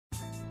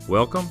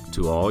Welcome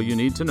to All You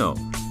Need to Know,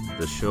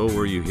 the show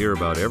where you hear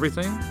about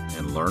everything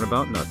and learn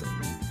about nothing.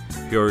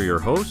 Here are your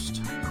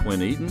hosts,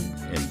 Quinn Eaton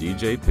and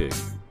DJ Pig.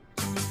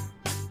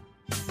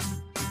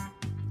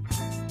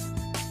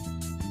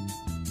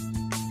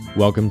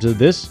 Welcome to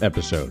this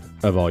episode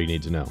of All You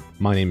Need to Know.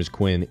 My name is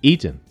Quinn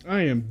Eaton.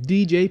 I am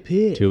DJ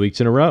Pig. 2 weeks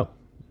in a row.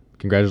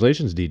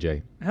 Congratulations,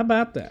 DJ. How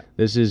about that?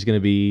 This is going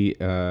to be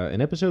an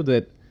episode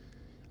that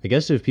I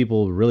guess if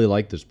people really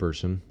like this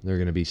person, they're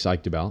going to be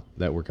psyched about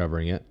that we're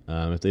covering it.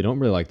 If they don't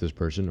really like this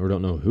person or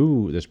don't know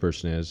who this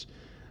person is,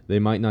 they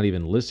might not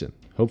even listen.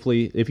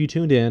 Hopefully, if you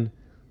tuned in,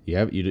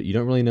 you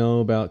don't really know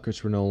about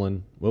Christopher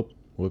Nolan.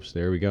 Whoops,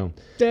 there we go.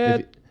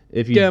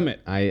 If you, damn it.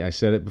 I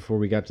said it before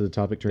we got to the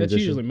topic transition.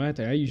 That's usually my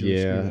thing. I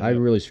usually screw that I up.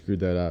 really screwed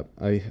that up.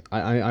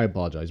 I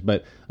apologize,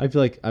 but I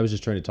feel like I was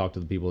just trying to talk to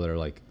the people that are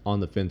like on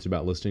the fence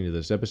about listening to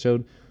this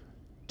episode.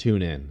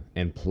 Tune in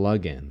and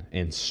plug in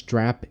and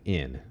strap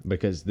in,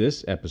 because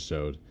this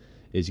episode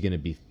is going to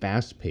be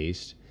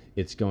fast-paced.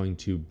 It's going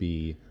to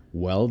be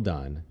well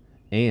done,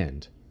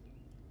 and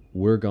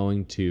we're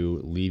going to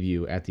leave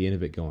you at the end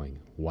of it going,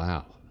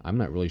 wow, I'm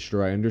not really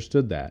sure I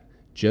understood that,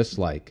 just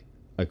like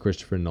a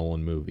Christopher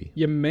Nolan movie.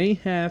 You may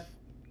have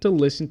to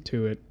listen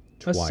to it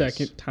Twice. a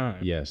second time.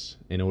 Yes,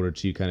 in order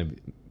to kind of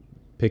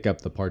pick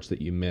up the parts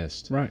that you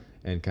missed, Right.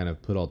 and kind of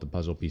put all the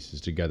puzzle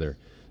pieces together.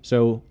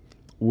 So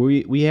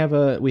we have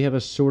a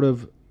sort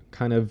of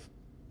kind of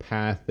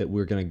path that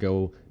we're going to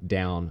go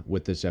down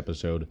with this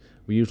episode.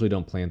 We usually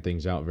don't plan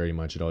things out very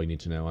much at All You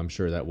Need to Know. I'm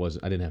sure I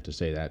didn't have to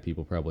say that.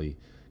 People probably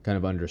kind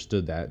of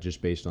understood that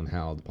just based on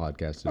how the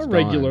podcast has Our gone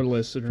regular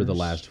listeners. for the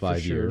last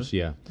 5 years.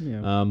 Yeah.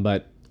 Yeah.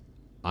 But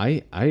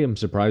I am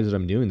surprised that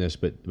I'm doing this,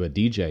 but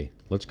DJ,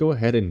 let's go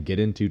ahead and get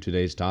into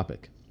today's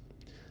topic.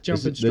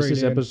 Jumping straight in. This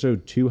is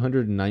episode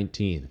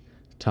 219,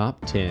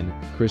 Top 10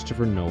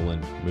 Christopher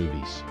Nolan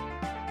Movies.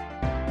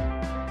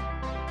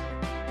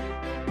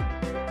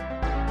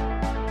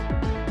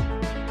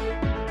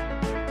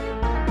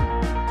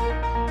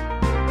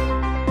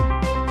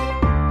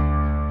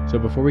 So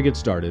before we get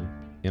started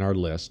in our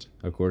list,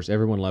 of course,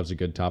 everyone loves a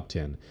good top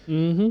 10,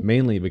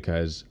 mainly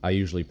because I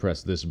usually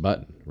press this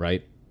button,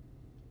 right?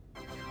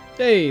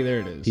 Hey,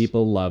 there it is.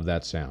 People love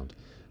that sound.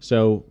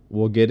 So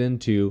we'll get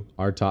into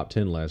our top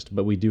 10 list,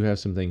 but we do have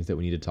some things that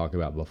we need to talk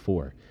about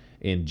before.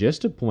 And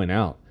just to point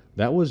out,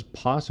 that was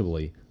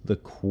possibly the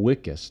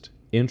quickest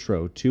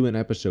intro to an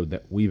episode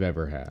that we've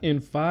ever had. In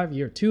 5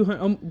 years.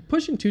 I'm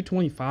pushing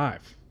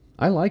 225.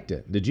 I liked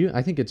it. Did you?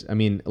 I think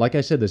like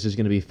I said, this is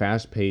going to be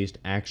fast-paced,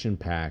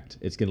 action-packed.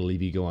 It's going to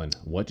leave you going,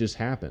 what just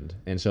happened?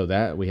 And so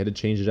that we had to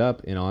change it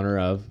up in honor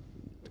of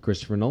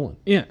Christopher Nolan.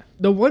 Yeah.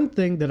 The one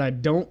thing that I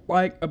don't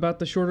like about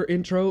the shorter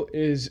intro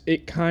is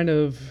it kind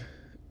of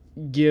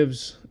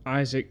gives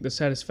Isaac the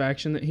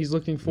satisfaction that he's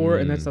looking for,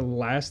 and that's the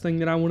last thing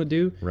that I want to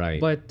do. Right.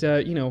 But,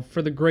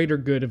 for the greater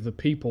good of the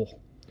people,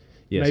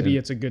 Yes, maybe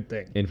it's a good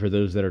thing. And for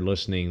those that are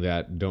listening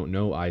that don't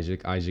know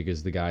Isaac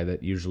is the guy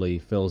that usually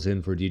fills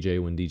in for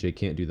DJ when DJ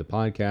can't do the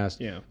podcast.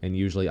 Yeah. And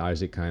usually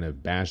Isaac kind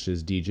of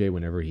bashes DJ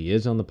whenever he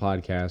is on the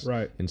podcast.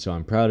 Right. And so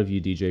I'm proud of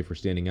you, DJ, for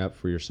standing up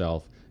for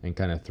yourself and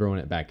kind of throwing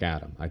it back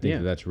at him. I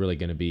think that's really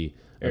going to be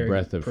a Arrogant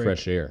breath of prick.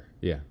 fresh air.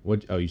 Yeah.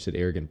 You said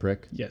arrogant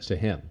prick? Yes. To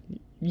him.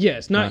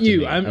 Yes, not to you.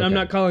 me. I'm Okay.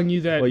 not calling you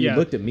that. Well, you yeah.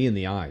 looked at me in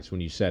the eyes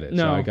when you said it, so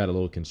No. I got a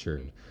little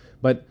concerned.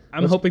 But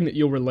I'm hoping that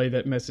you'll relay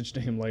that message to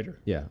him later.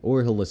 yeah,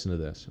 or he'll listen to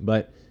this.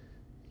 But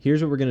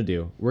here's what we're going to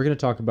do. We're going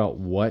to talk about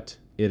what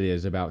it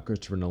is about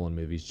Christopher Nolan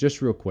movies,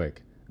 just real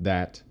quick,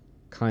 that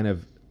kind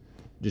of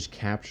just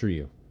capture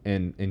you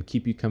and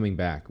keep you coming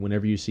back.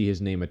 Whenever you see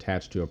his name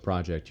attached to a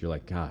project, you're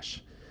like,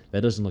 gosh,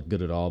 that doesn't look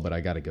good at all, but I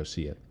got to go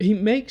see it. He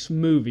makes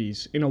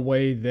movies in a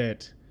way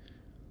that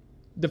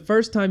the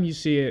first time you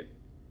see it,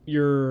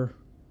 you're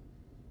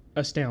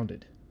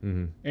astounded.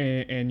 Mm-hmm.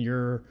 And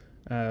you're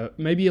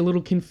maybe a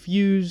little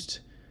confused,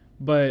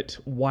 but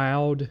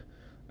wowed.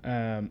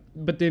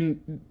 But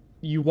then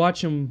you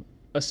watch him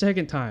a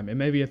second time, and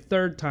maybe a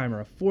third time or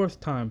a fourth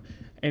time,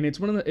 and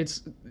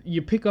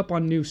you pick up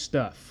on new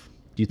stuff.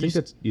 Do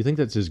you think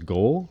that's his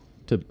goal?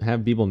 To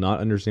have people not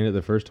understand it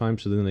the first time,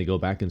 so then they go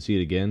back and see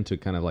it again to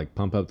kind of like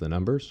pump up the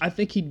numbers? I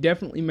think he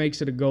definitely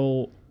makes it a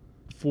goal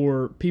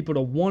for people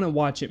to want to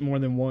watch it more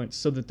than once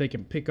so that they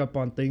can pick up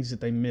on things that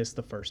they missed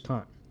the first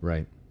time.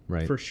 Right.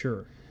 For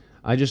sure.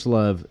 I just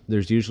love,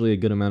 there's usually a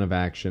good amount of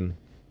action.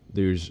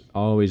 There's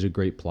always a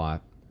great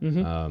plot.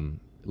 Mm-hmm.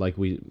 Like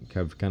we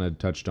have kind of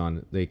touched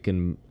on, they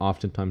can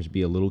oftentimes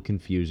be a little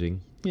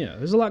confusing. Yeah,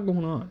 there's a lot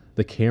going on.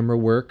 The camera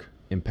work,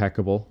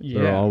 impeccable.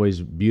 There are Yeah.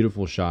 always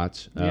beautiful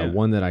shots. Yeah.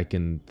 One that I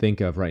can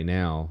think of right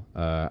now,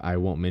 I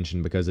won't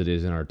mention because it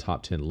is in our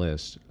top 10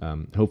 list.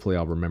 Hopefully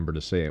I'll remember to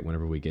say it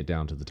whenever we get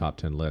down to the top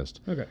 10 list.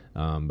 Okay.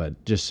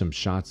 But just some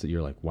shots that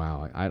you're like,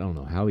 wow, I don't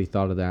know how he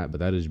thought of that, but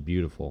that is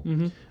beautiful.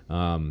 Mm-hmm.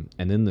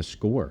 And then the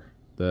score,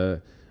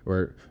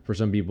 or for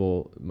some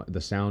people, the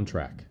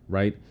soundtrack,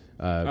 right?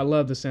 I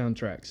love the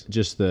soundtracks.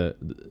 Just the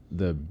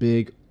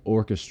big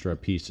orchestra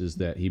pieces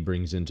that he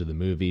brings into the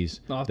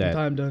movies.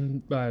 Oftentimes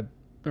done by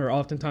or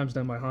oftentimes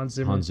done by Hans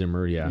Zimmer. Hans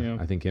Zimmer, yeah. Yeah.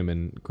 I think him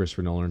and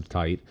Christopher Nolan are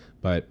tight,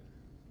 but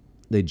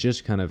they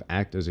just kind of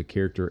act as a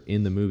character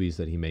in the movies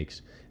that he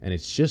makes, and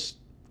it's just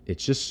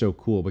so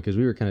cool because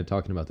we were kind of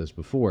talking about this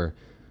before.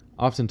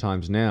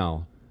 Oftentimes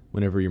now,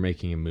 whenever you're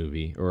making a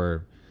movie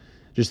or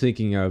just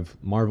thinking of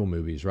Marvel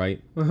movies,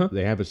 right? Uh-huh.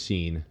 They have a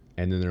scene,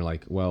 and then they're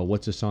like, well,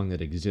 what's a song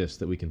that exists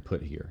that we can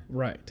put here?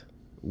 Right.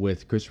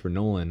 With Christopher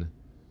Nolan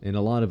and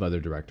a lot of other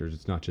directors,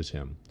 it's not just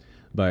him,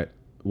 but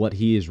what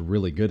he is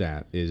really good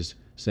at is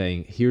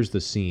saying, here's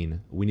the scene,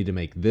 we need to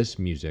make this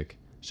music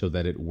so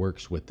that it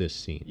works with this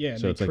scene. Yeah,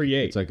 so they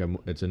create.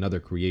 It's another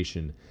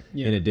creation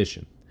Yeah. in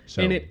addition.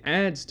 So And it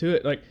adds to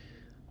it. Like,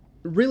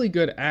 really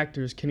good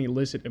actors can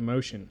elicit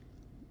emotion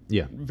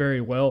yeah,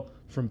 very well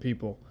from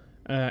people.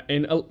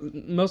 And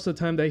most of the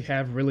time they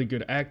have really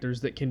good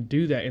actors that can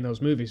do that in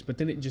those movies, but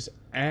then it just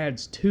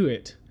adds to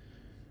it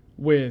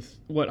with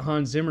what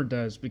Hans Zimmer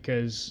does,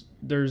 because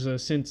there's a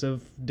sense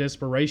of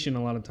desperation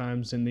a lot of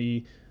times in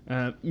the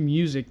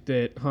music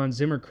that Hans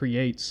Zimmer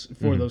creates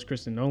for those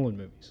Christopher Nolan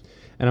movies.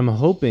 and I'm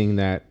hoping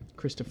that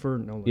Christopher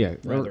Nolan, yeah,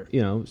 rather. or,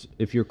 you know,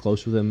 if you're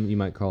close with him, you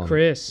might call him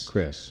Chris.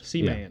 Chris,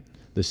 Seaman. yeah.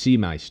 The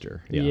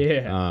Seameister,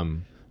 Yeah.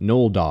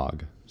 Noel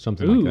Dog,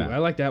 something Ooh, like that. I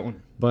like that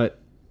one. But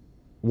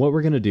what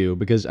we're going to do,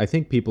 because I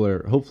think people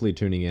are hopefully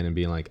tuning in and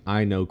being like,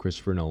 I know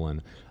Christopher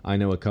Nolan. I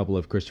know a couple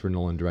of Christopher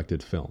Nolan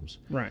directed films.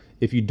 Right.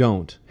 If you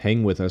don't,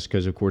 hang with us,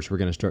 because, of course, we're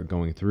going to start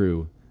going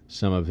through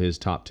some of his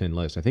top 10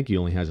 lists. I think he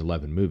only has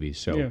 11 movies,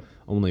 so Yeah.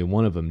 only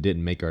one of them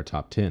didn't make our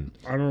top 10.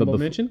 Honorable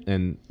mention?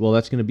 And, well,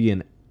 that's going to be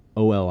an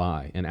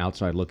OLI, an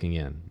outside looking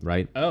in,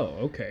 right? Oh,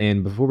 okay.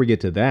 And before we get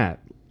to that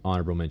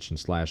honorable mention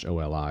 /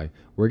 OLI,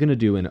 we're going to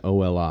do an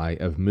OLI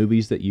of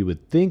movies that you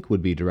would think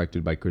would be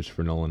directed by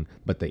Christopher Nolan,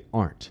 but they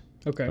aren't.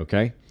 Okay.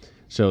 Okay?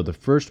 So the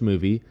first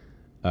movie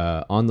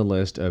on the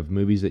list of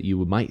movies that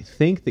you might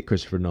think that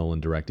Christopher Nolan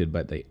directed,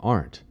 but they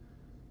aren't,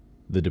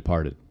 The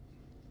Departed.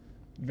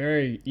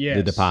 Yes.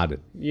 The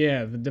Departed.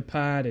 Yeah, The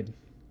Departed.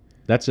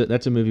 That's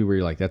a movie where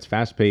you're like, that's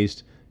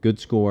fast-paced, good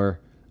score,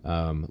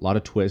 a lot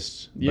of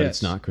twists, but Yes.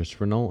 it's not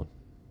Christopher Nolan.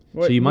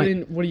 What, So you what,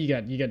 might- what do you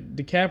got? You got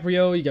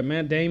DiCaprio, you got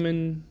Matt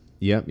Damon.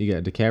 Yep, you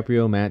got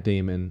DiCaprio, Matt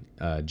Damon,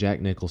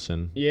 Jack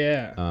Nicholson.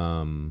 Yeah.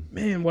 Um,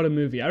 Man, what a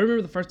movie. I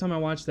remember the first time I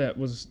watched that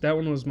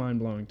one was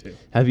mind-blowing too.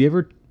 have you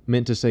ever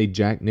meant to say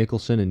Jack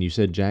Nicholson and you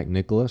said Jack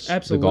Nicholas,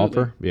 Absolutely. the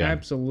golfer? Yeah.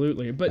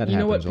 Absolutely. But That you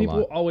know what? happens a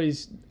People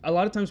lot. a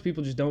lot of times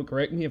people just don't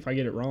correct me if I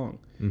get it wrong.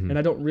 Mm-hmm. And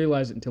I don't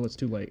realize it until it's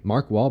too late.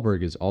 Mark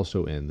Wahlberg is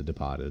also in The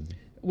Departed.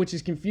 Which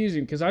is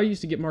confusing because I used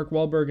to get Mark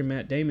Wahlberg and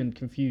Matt Damon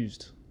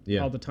confused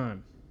Yeah. all the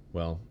time.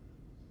 Well,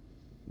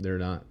 they're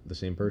not the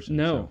same person.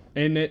 No,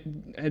 and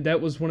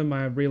that was one of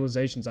my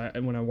realizations.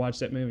 When I watched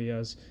that movie,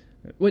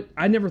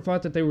 I never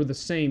thought that they were the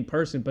same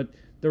person, but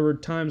there were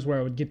times where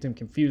I would get them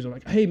confused. I'm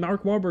like, "Hey,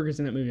 Mark Wahlberg is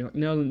in that movie." I'm like,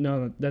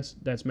 no,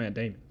 that's Matt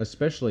Damon.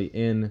 Especially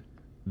in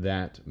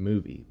that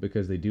movie,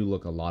 because they do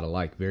look a lot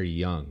alike, very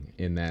young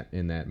in that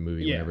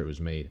movie Yeah. whenever it was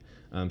made.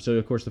 So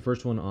of course the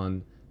first one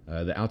on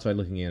the outside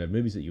looking in of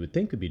movies that you would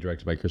think would be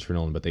directed by Christopher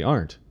Nolan, but they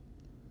aren't.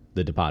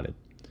 The Departed.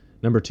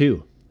 Number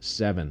 2,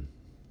 Seven.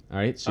 All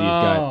right, so you've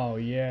got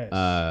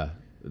yes,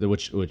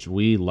 which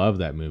we love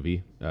that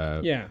movie.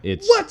 yeah.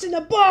 It's What's in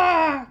the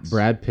box?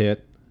 Brad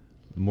Pitt,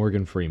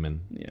 Morgan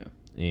Freeman, Yeah,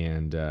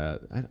 and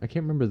I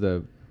can't remember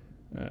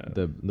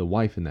the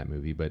wife in that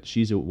movie, but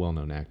she's a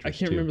well-known actress. I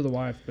can't too. remember the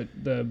wife, but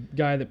the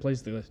guy that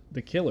plays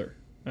the killer.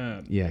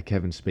 Yeah,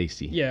 Kevin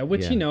Spacey. Yeah,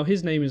 which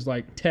his name is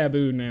like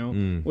taboo now,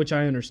 which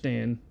I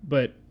understand,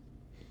 but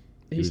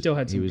he still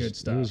had some good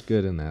stuff. He was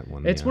good in that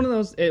one. It's yeah. one of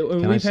those.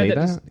 Can I say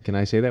that? Can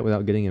I say that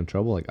without getting in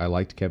trouble? Like, I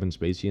liked Kevin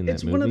Spacey in that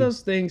It's movie. one of those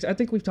things. I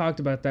think we've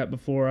talked about that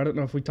before. I don't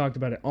know if we talked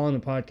about it on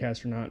the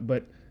podcast or not,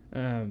 but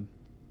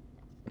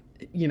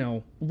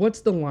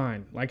what's the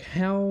line? Like,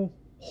 how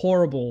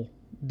horrible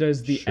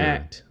does the Sure.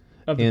 act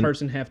of the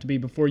person have to be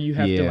before you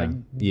have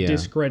to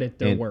discredit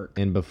their work?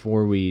 And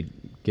before we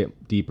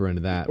get deeper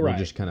into that, we'll Right.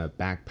 just kind of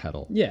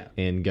backpedal. Yeah.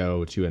 And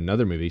go to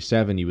another movie.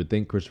 Seven, you would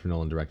think Christopher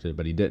Nolan directed it,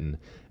 but he didn't.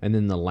 And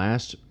then the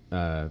last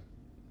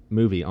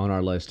movie on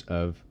our list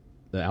of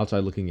the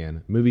outside looking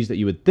in, movies that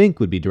you would think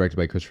would be directed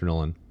by Christopher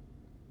Nolan,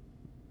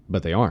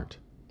 but they aren't.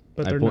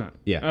 But they're not.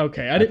 Yeah.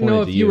 Okay. I didn't know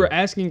pointed if to you you. were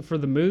asking for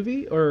the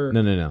movie or.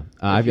 No.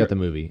 I've you're- got the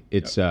movie.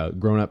 It's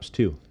Grown Ups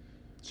 2.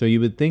 So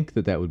you would think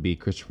that would be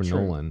Christopher True.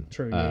 Nolan.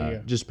 True, yeah.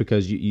 Just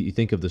because you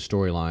think of the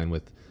storyline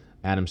with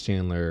Adam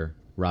Sandler,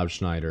 Rob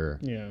Schneider,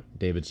 Yeah.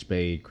 David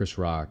Spade, Chris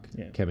Rock,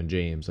 Yeah. Kevin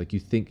James. Like,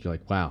 you're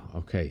like, wow,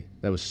 okay,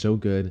 that was so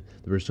good.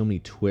 There were so many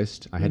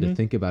twists. I had to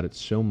think about it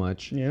so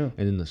much. Yeah.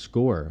 And then the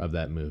score of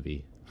that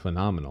movie,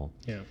 phenomenal.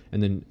 Yeah.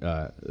 And then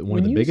one When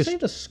of the you biggest... say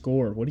the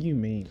score, what do you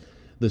mean?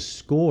 The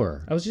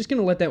score... I was just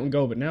gonna let that one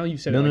go, but now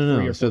you've said it like No.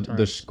 3 or 4 So times.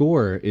 the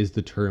score is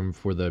the term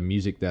for the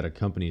music that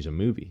accompanies a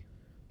movie.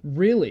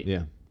 Really?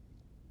 Yeah.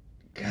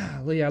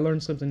 Golly, I learn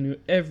something new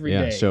every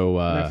day. Yeah, so,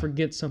 and I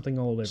forget something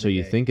old every day. So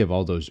you think of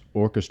all those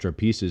orchestra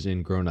pieces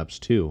in Grown Ups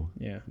 2.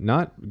 Yeah.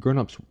 Not Grown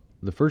Ups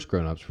the first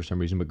Grown Ups for some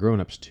reason, but Grown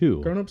Ups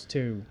 2. Grown Ups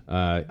 2.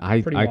 I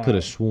Pretty could wild.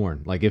 have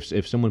sworn, like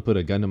if someone put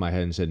a gun to my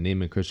head and said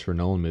name a Christopher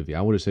Nolan movie,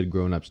 I would have said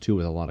Grown Ups 2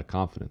 with a lot of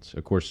confidence.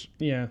 Of course,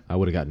 Yeah. I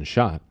would have gotten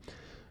shot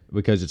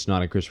because it's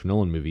not a Christopher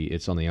Nolan movie.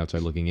 It's on the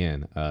outside looking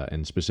in,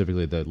 and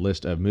specifically the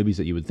list of movies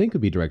that you would think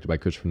would be directed by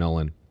Christopher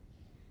Nolan,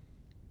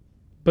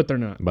 But they're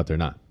not. but they're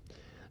not.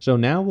 So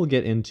now we'll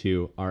get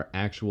into our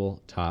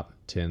actual top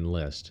 10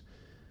 list.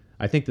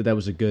 I think that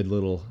was a good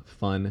little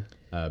fun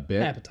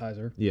bit.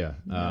 Appetizer. Yeah.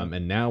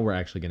 And now we're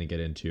actually going to get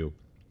into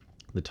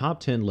the top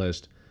 10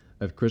 list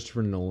of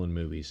Christopher Nolan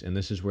movies. And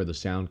this is where the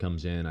sound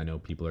comes in. I know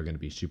people are going to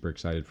be super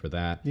excited for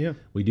that. Yeah.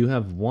 We do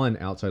have one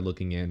outside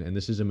looking in, and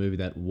this is a movie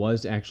that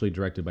was actually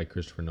directed by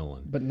Christopher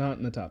Nolan. But not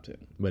in the top 10.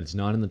 But it's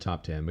not in the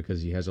top 10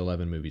 because he has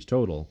 11 movies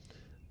total.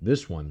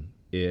 This one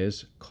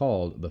is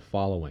called The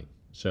Following.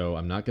 So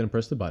I'm not going to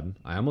press the button.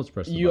 I almost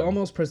pressed the button. You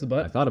almost pressed the I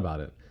button. thought about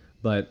it.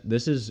 But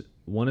this is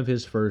one of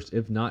his first,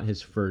 if not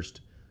his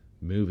first,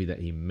 movie that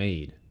he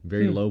made.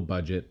 Very low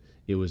budget.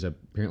 It was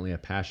apparently a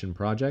passion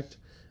project.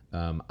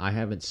 I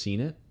haven't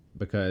seen it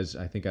because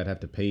I think I'd have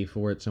to pay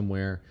for it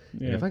somewhere.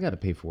 And Yeah. if I got to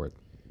pay for it,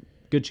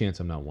 good chance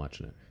I'm not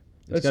watching it.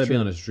 It's That's got to be true.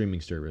 on a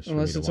streaming service for me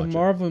Unless to it's a watch it.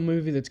 Marvel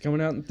movie that's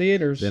coming out in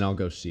theaters. Then I'll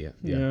go see it.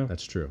 Yeah, Yeah.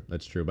 that's true.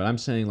 That's true. But I'm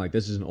saying like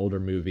this is an older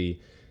movie,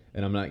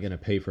 and I'm not going to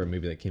pay for a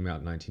movie that came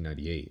out in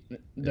 1998.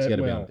 It's got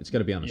to be on. It's got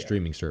to be on a yeah.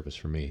 streaming service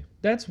for me.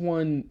 That's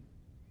one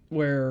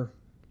where,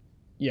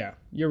 yeah,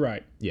 you're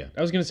right. Yeah.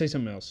 I was going to say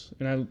something else,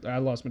 and I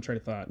lost my train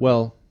of thought.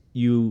 Well,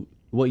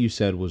 what you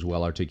said was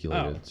well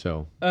articulated.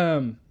 So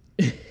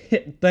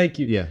Thank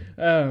you. yeah,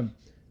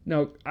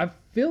 No, I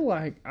feel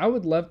like I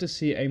would love to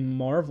see a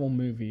Marvel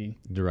movie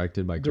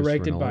directed by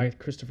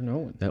Christopher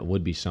Nolan. That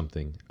would be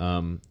something.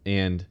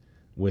 And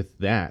with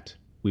that,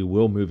 we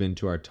will move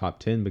into our top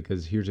 10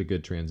 because here's a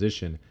good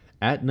transition.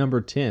 At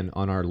number 10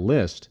 on our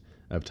list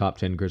of top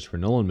 10 Christopher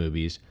Nolan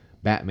movies,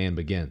 Batman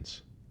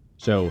Begins.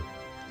 So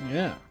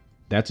Yeah.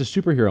 that's a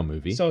superhero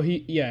movie. So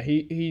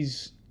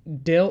he's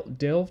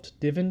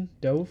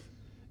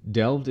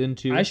Delved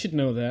into, I should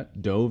know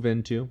that. dove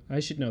into.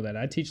 I should know that.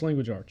 I teach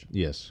language arts,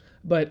 Yes.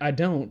 but I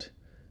don't.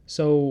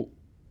 So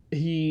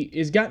he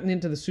is gotten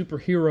into the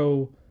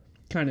superhero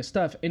kind of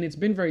stuff, and it's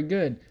been very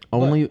good.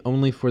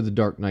 Only for the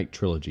Dark Knight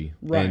trilogy.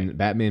 Right. And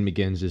Batman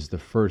Begins is the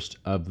first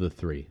of the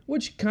three.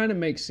 Which kind of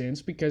makes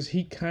sense because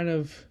he kind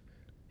of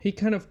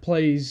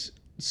plays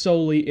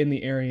solely in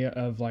the area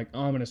of like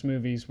ominous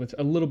movies with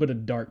a little bit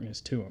of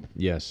darkness to him.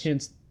 Yes.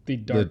 Hence the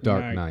The Dark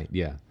Dark Knight. Knight,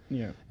 yeah.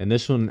 Yeah. And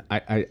this one,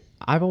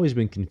 I've always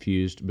been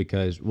confused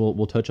because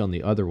we'll touch on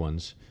the other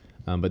ones,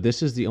 but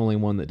this is the only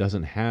one that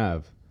doesn't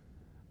have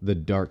the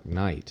Dark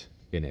Knight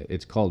in it.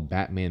 It's called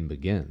Batman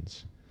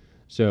Begins.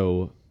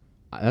 So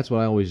that's what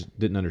I always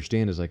didn't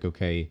understand is like,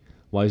 okay,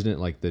 why isn't it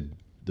like the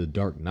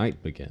Dark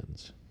Knight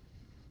Begins?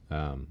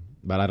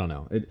 But I don't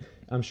know.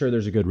 I'm sure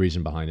there's a good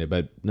reason behind it.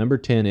 But number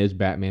 10 is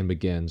Batman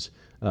Begins.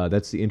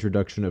 That's the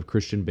introduction of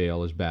Christian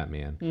Bale as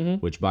Batman,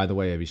 which, by the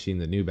way, have you seen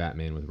the new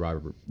Batman with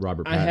Robert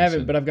Pattinson? I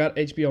haven't, but I've got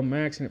HBO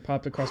Max and it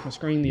popped across my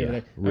screen the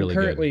other day. really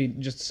I'm currently,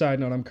 just a side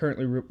note, I'm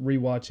currently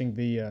rewatching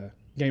the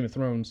Game of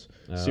Thrones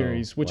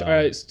series, which wow.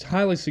 I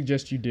highly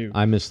suggest you do.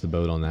 I missed the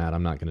boat on that.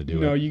 I'm not going to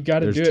do it. No, you got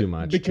to do it. There's too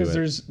much because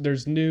to it.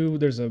 there's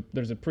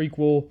a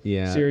prequel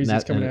series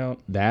that's coming out.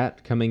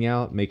 That coming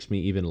out makes me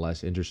even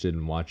less interested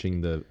in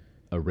watching the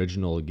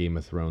original Game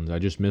of Thrones. I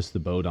just missed the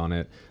boat on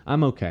it.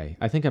 I'm okay.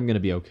 I think I'm going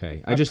to be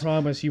okay. I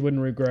promise you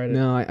wouldn't regret it.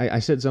 No, I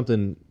said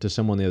something to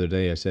someone the other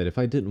day. I said if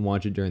I didn't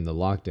watch it during the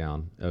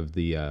lockdown of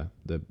the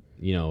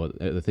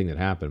thing that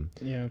happened,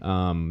 Yeah.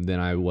 then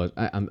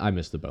I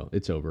missed the boat.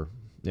 It's over.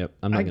 Yep,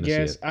 I'm not going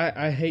to see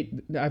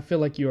it. I feel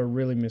like you are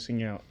really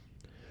missing out.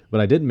 But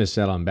I did miss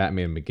out on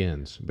Batman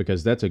Begins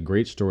because that's a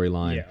great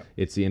storyline. Yeah.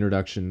 It's the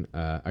introduction,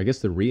 I guess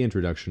the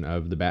reintroduction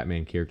of the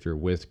Batman character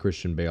with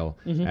Christian Bale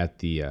at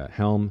the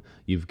helm.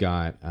 You've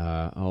got,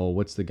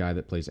 what's the guy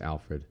that plays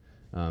Alfred?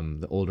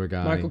 The older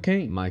guy.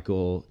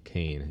 Michael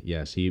Caine.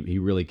 Yes, he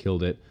really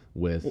killed it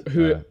with...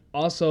 Who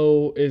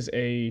also is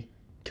a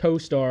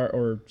co-star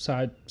or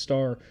side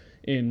star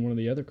in one of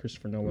the other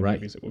Christopher Nolan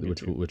movies that we'll get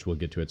to. Which we'll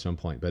get to at some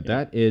point. But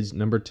that is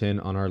number 10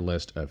 on our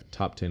list of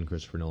top 10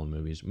 Christopher Nolan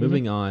movies.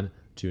 Moving on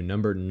to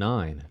number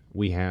 9,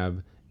 we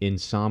have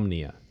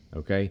Insomnia.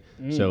 Okay,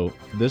 so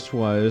this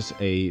was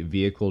a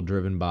vehicle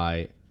driven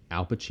by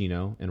Al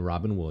Pacino and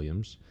Robin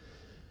Williams,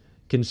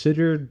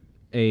 considered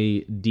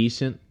a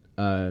decent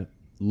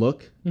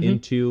look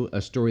into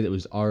a story that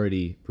was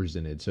already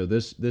presented. So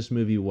this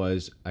movie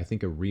was, I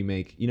think, a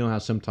remake. You know how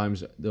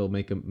sometimes they'll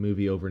make a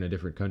movie over in a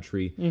different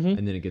country and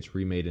then it gets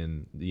remade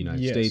in the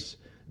United States.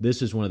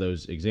 This is one of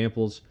those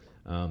examples.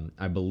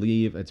 I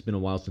believe it's been a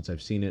while since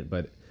I've seen it,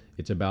 but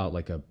it's about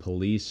like a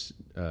police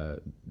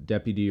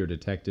deputy or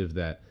detective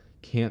that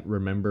can't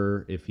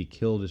remember if he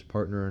killed his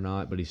partner or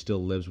not, but he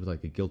still lives with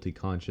like a guilty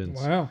conscience.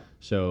 Wow.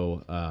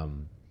 So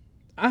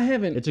I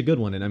haven't. it's a good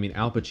one, and I mean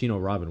Al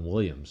Pacino, Robin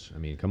Williams. I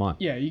mean, come on.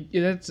 Yeah,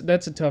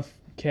 that's a tough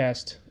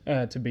cast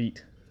to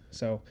beat.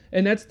 So,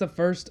 and that's the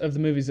first of the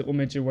movies that we'll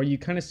mention where you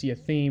kind of see a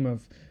theme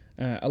of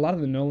a lot of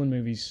the Nolan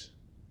movies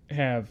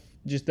have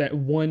just that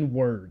one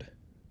word.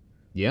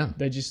 Yeah.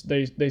 They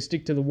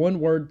stick to the one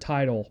word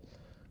title,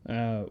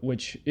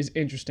 which is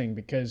interesting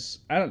because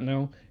I don't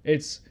know.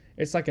 It's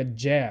like a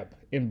jab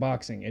in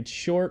boxing. It's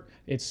short,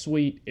 it's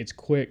sweet, it's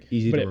quick,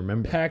 Easy but to it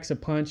remember. packs a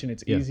punch and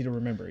it's easy to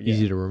remember. Yeah.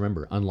 Easy to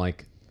remember,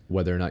 unlike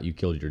whether or not you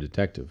killed your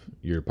detective,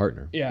 your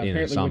partner. Yeah, in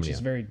apparently, Insomnia. which is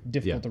very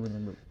difficult to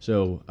remember.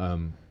 So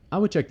I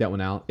would check that one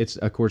out. It's,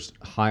 of course,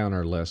 high on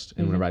our list.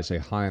 And Mm-hmm. whenever I say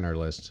high on our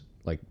list,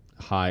 like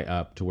high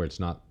up to where it's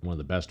not one of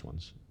the best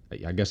ones.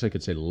 I guess I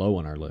could say low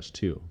on our list,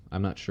 too.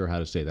 I'm not sure how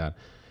to say that.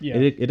 Yeah.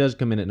 It does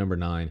come in at number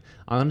 9.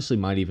 I honestly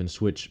might even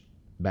switch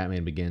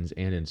Batman Begins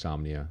and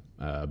Insomnia.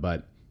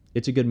 But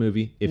it's a good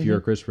movie. If you're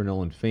a Christopher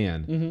Nolan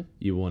fan,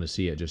 you want to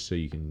see it just so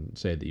you can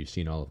say that you've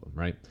seen all of them,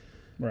 right?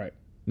 Right.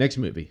 Next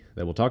movie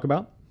that we'll talk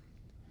about.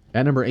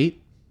 At number 8,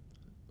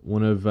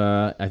 one of,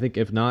 I think,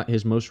 if not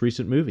his most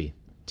recent movie,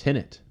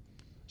 Tenet.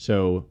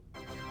 So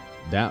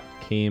that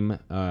came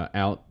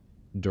out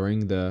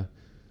during the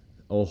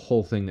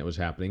whole thing that was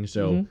happening.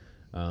 So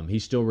he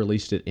still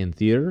released it in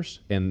theaters,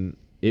 and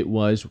it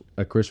was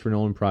a Christopher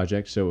Nolan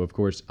project. So, of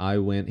course, I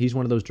went. He's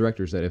one of those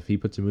directors that if he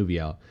puts a movie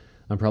out,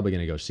 I'm probably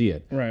going to go see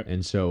it. Right.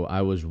 And so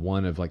I was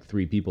one of like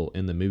 3 people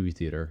in the movie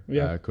theater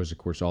Yeah. because, of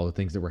course, all the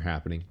things that were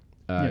happening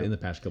in the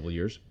past couple of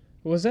years.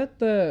 Was that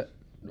the?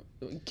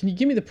 Can you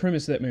give me the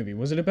premise of that movie?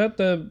 Was it about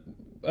the?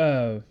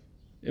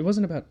 It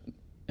wasn't about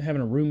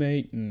having a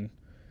roommate and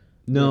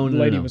No, the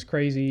no, lady no. was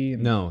crazy.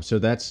 And, No, so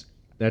that's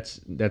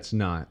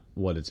not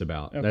what it's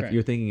about. Okay.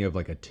 You're thinking of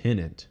like a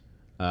tenant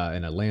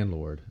and a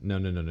landlord. No.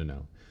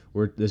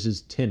 This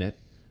is Tenet,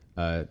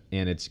 and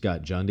it's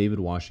got John David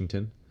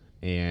Washington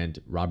and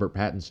Robert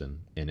Pattinson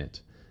in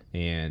it,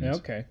 and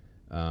Okay.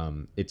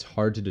 it's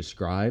hard to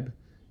describe,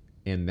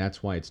 and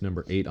that's why it's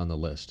number 8 on the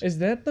list. Is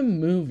that the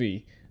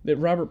movie that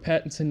Robert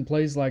Pattinson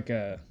plays like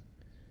a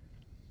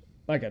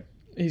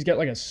he's got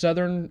like a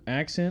southern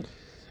accent,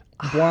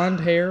 blonde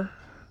hair?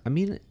 I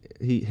mean,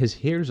 his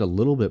hair's a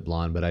little bit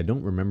blonde, but I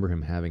don't remember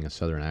him having a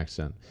southern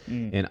accent.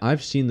 And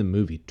I've seen the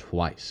movie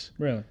twice,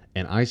 Really?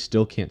 and I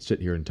still can't sit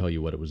here and tell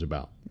you what it was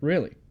about.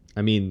 Really?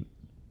 I mean,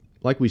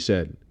 like we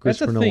said, That's a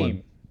Christopher Nolan.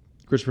 theme.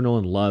 Christopher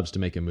Nolan loves to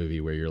make a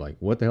movie where you're like,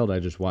 "What the hell did I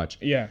just watch?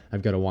 Yeah.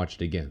 I've got to watch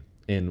it again."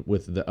 And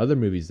with the other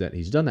movies that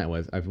he's done that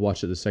with, I've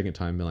watched it the second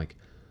time and been like,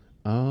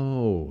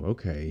 "Oh,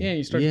 okay." Yeah,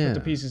 you start to put the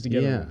pieces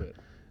together a little bit.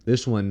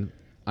 This one,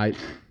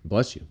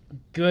 bless you.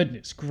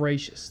 Goodness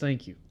gracious,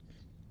 thank you.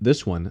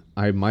 This one,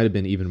 I might have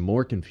been even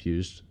more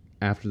confused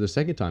after the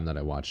second time that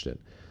I watched it.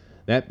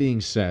 That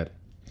being said,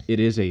 it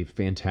is a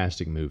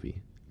fantastic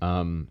movie.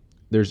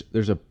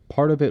 There's a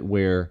part of it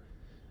where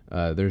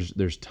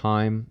there's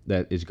time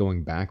that is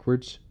going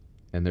backwards,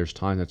 and there's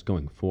time that's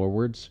going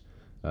forwards.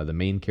 The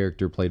main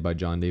character, played by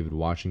John David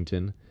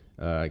Washington,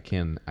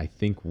 can, I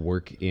think,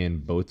 work in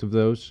both of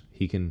those.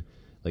 He can,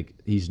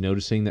 he's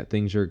noticing that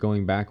things are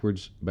going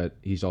backwards, but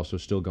he's also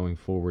still going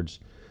forwards.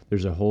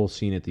 There's a whole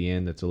scene at the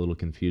end that's a little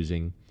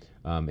confusing.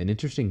 An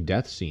interesting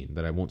death scene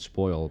that I won't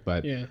spoil,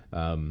 but Yeah.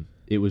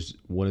 it was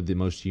one of the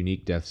most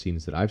unique death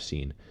scenes that I've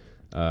seen.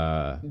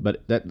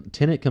 But that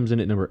Tenet comes in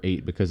at number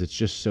 8 because it's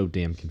just so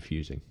damn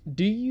confusing.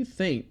 Do you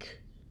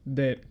think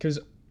that, because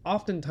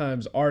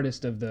oftentimes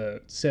artists of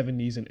the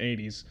 70s and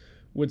 80s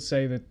would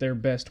say that their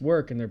best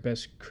work and their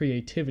best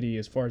creativity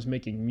as far as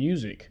making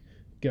music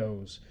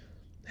goes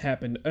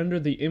happened under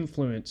the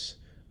influence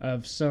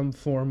of some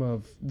form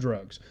of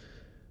drugs.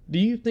 Do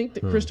you think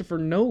that Christopher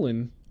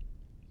Nolan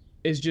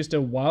is just a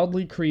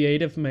wildly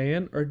creative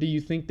man, or do you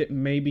think that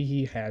maybe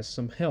he has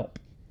some help?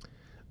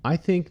 I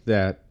think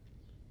that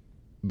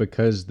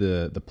because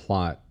the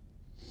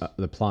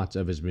plots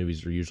of his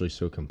movies are usually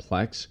so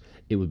complex,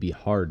 it would be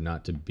hard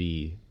not to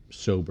be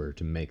sober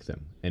to make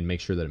them and make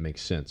sure that it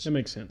makes sense. That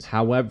makes sense.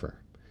 However,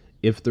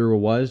 if there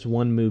was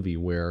one movie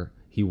where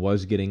he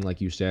was getting, like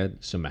you said,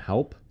 some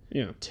help,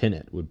 Yeah.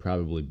 Tenet would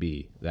probably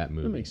be that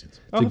movie. That makes sense.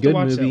 It's I'll a have to good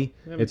watch that movie. one.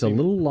 I haven't It's a seen it.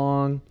 little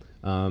long,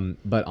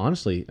 but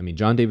honestly, I mean,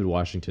 John David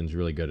Washington's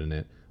really good in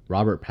it.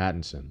 Robert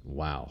Pattinson,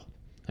 wow.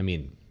 I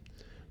mean,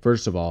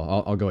 first of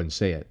all, I'll go ahead and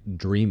say it,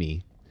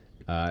 dreamy.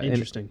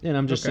 Interesting. And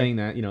I'm just Okay. saying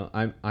that,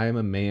 I am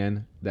a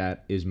man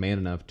that is man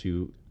enough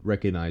to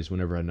recognize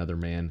whenever another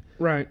man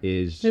Right.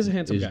 is He's a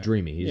handsome is guy.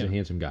 dreamy. He's Yeah. a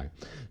handsome guy.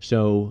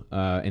 So,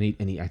 and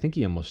he I think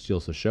he almost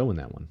steals the show in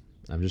that one.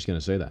 I'm just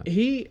gonna say that.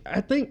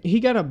 I think he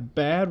got a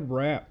bad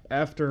rap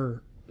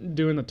after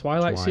doing the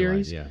Twilight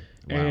series. yeah.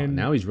 Wow. And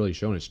now he's really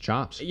showing his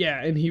chops.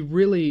 yeah, and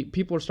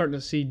people are starting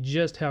to see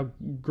just how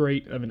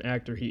great of an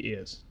actor he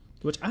is.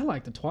 Which I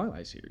like the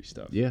Twilight series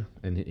stuff. Yeah,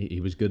 and he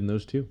was good in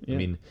those too. Yeah. I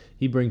mean,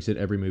 he brings it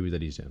every movie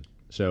that he's in.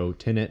 So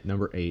Tenet,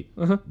 number 8,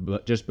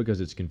 but just because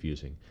it's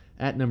confusing.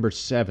 At number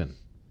 7,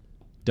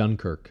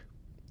 Dunkirk.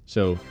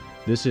 So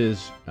this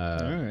is,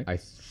 right. I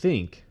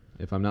think,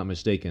 if I'm not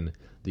mistaken,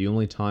 the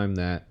only time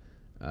that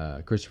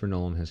Christopher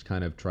Nolan has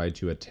kind of tried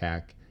to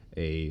attack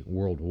a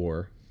world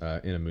war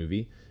in a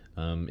movie.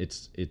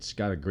 It's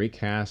got a great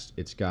cast.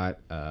 It's got,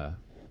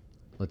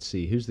 let's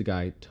see, who's the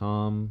guy?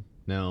 Tom?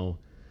 No.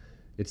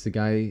 It's the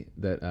guy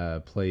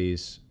that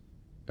plays.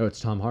 Oh, it's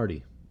Tom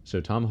Hardy. So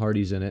Tom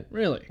Hardy's in it.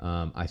 Really?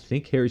 I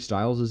think Harry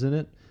Styles is in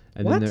it,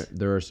 and What? then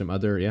there are some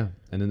other and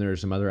then there are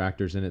some other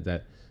actors in it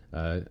that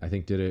I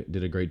think did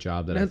a great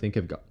job that I Now- think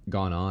have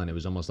gone on. It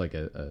was almost like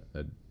a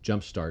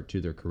jump start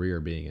to their career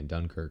being in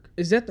Dunkirk.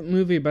 Is that the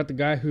movie about the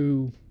guy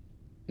who?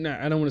 Nah,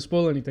 I don't want to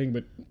spoil anything,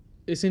 but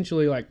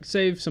essentially like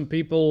saved some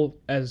people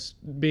as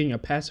being a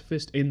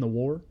pacifist in the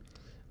war.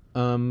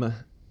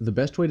 The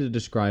best way to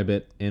describe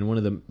it, and one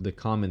of the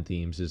common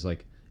themes is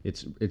like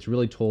it's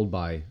really told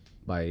by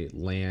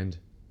land,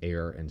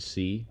 air, and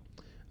sea.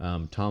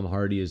 Tom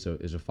Hardy is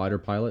a fighter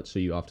pilot, so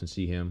you often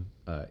see him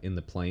in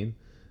the plane.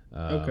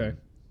 Okay.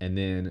 And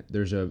then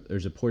there's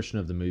a portion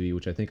of the movie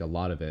which I think a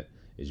lot of it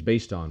is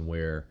based on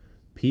where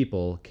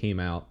people came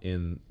out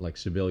in like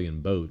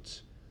civilian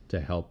boats to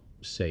help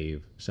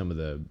save some of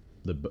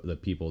the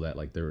people that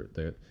like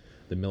the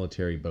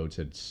military boats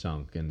had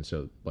sunk, and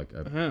so like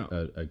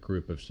a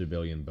group of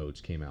civilian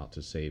boats came out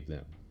to save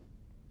them.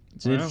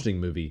 It's an Wow. interesting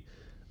movie.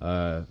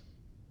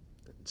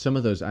 Some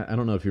of those I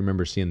don't know if you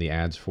remember seeing the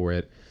ads for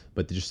it,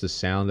 but just the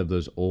sound of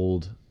those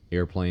old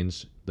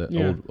airplanes, the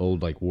Yeah.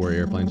 old like war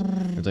airplanes,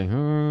 it's like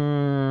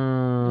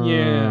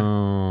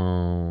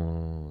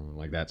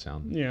like that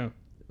sound. You Yeah.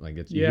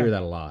 hear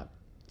that a lot.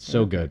 It's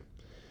so good.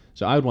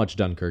 So I would watch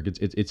Dunkirk.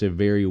 It's a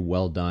very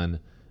well done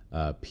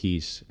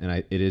piece, and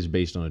it is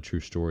based on a true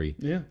story.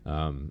 Yeah.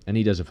 And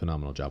he does a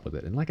phenomenal job with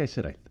it. And like I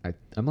said,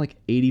 I'm like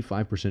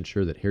 85%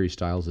 sure that Harry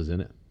Styles is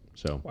in it.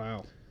 So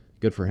Wow.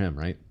 good for him,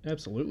 right?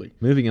 Absolutely.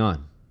 Moving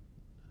on.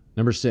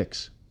 Number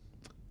 6,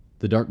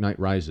 The Dark Knight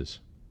Rises.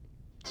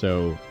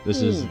 So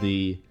this is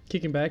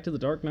Kicking back to the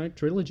Dark Knight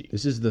trilogy.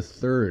 this is the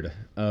third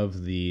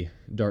of the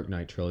Dark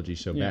Knight trilogy.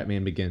 So Yeah.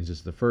 Batman Begins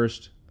is the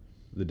first,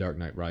 The Dark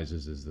Knight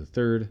Rises is the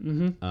third.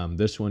 Mm-hmm.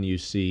 This one you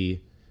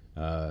see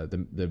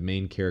the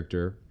main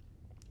character,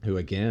 who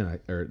again,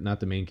 or not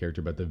the main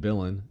character, but the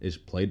villain is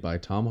played by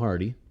Tom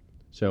Hardy.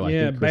 So I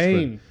Yeah, think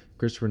Bane.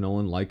 Christopher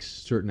Nolan likes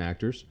certain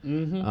actors.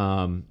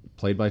 Mm-hmm.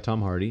 Played by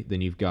Tom Hardy.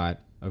 Then you've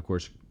got, of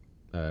course,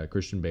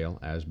 Christian Bale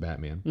as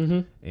Batman, Mm-hmm.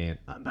 and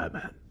I'm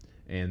Batman.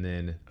 And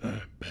then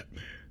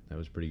that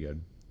was pretty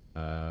good.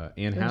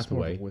 Anne That's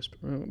more of a Hathaway. whisper,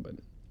 but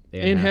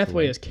Anne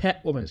Hathaway as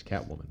Catwoman. as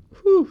Catwoman.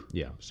 Whew.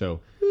 Yeah.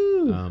 So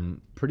Whew.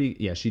 pretty.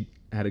 Yeah, she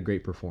had a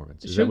great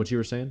performance. Is She- that what you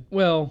were saying?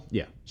 Well,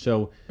 Yeah.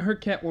 So her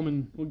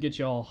Catwoman will get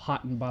you all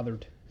hot and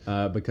bothered.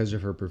 because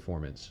of her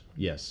performance,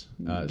 yes.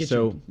 Get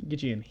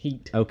you in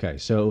heat. Okay,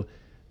 so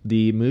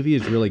the movie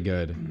is really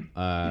good.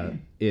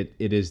 It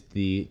is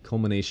the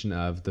culmination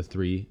of the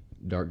 3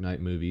 Dark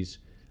Knight movies,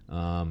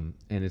 and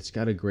it's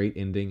got a great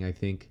ending. I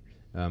think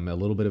a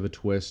little bit of a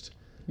twist,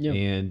 Yeah.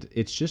 and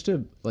it's just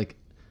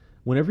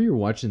whenever you're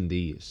watching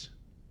these,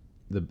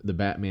 the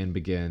Batman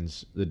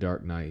Begins, the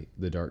Dark Knight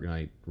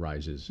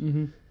Rises.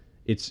 Mm-hmm.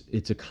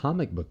 It's a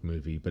comic book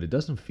movie, but it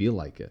doesn't feel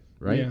like it,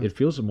 right? Yeah. It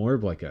feels more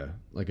of like a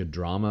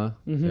drama.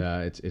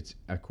 Mhm. It's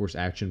of course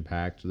action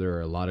packed. There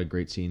are a lot of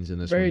great scenes in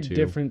this Very one too.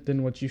 different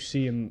than what you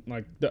see in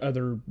like the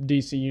other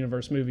DC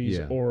Universe movies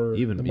or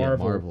even the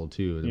Marvel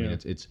too. I mean, Yeah.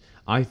 it's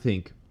I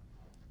think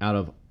out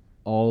of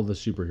all the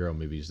superhero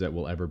movies that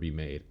will ever be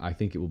made, I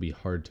think it will be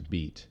hard to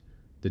beat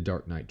the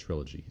Dark Knight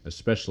trilogy,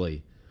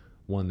 especially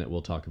one that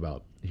we'll talk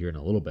about here in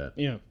a little bit.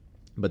 Yeah.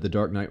 But The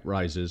Dark Knight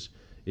Rises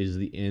is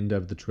the end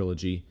of the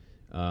trilogy.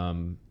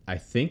 I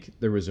think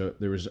there was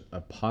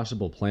a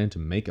possible plan to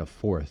make a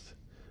fourth,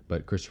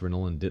 but Christopher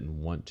Nolan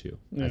didn't want to.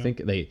 I Yeah.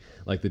 think they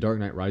like The Dark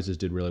Knight Rises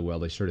did really well.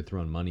 They started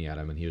throwing money at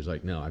him, and he was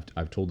like, "No,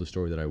 I've told the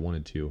story that I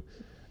wanted to.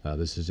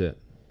 This is it."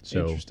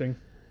 So Interesting.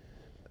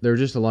 there were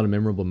just a lot of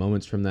memorable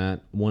moments from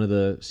that. One of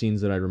the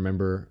scenes that I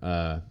remember,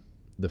 I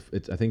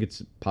think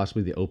it's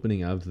possibly the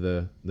opening of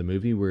the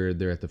movie where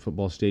they're at the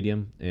football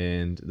stadium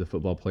and the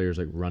football player's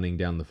like running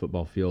down the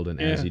football field, and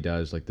as Yeah. he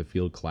does, like the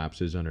field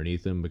collapses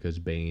underneath him because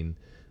Bane,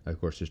 of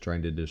course, is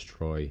trying to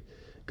destroy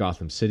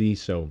Gotham City.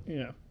 So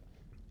Yeah.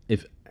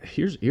 if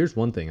here's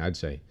one thing I'd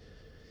say,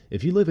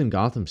 if you live in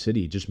Gotham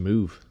City, just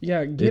move.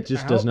 Yeah. Get It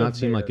just out does not of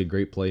seem there. like a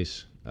great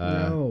place.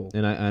 No.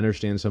 And I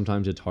understand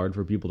sometimes it's hard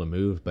for people to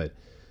move, but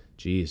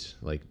geez,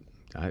 like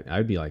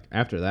I'd be like,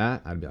 after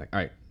that, I'd be like, all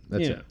right,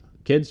 that's Yeah. it.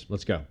 Kids,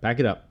 let's go. Pack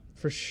it up.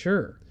 For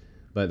sure.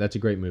 But that's a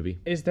great movie.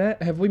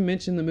 Have we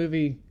mentioned the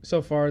movie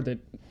so far that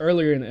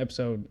earlier in the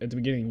episode at the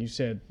beginning you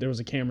said there was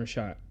a camera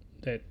shot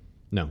that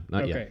No,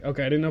 not okay. yet.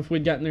 Okay. I didn't know if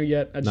we'd gotten there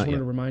yet. I just Not wanted yet.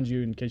 to remind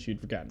you in case you'd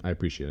forgotten. I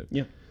appreciate it.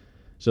 Yeah.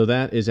 So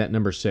that is at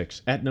number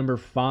 6. At number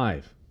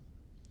 5,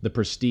 The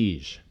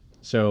Prestige.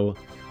 So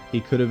he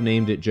could have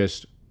named it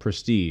just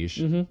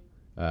Prestige,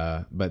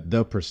 but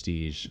The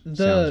Prestige sounds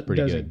The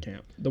pretty doesn't good.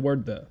 count. The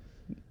word the.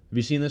 Have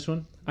you seen this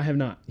one? I have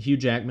not. Hugh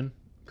Jackman,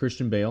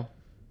 Christian Bale,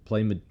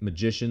 play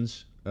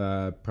magicians,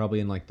 probably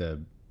in like the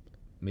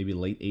maybe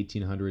late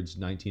 1800s,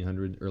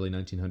 1900s, early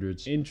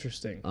 1900s.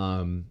 Interesting.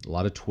 A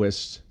lot of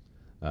twists,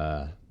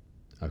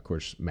 of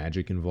course,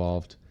 magic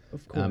involved.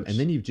 Of course. And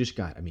then you've just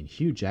got,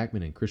 Hugh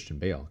Jackman and Christian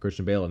Bale.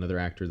 Christian Bale, another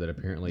actor that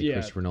apparently Yeah.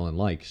 Christopher Nolan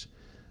likes.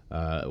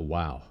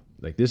 Wow.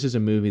 Like, this is a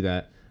movie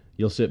that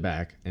you'll sit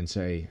back and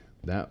say,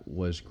 that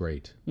was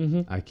great.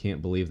 Mm-hmm. I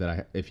can't believe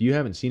that if you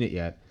haven't seen it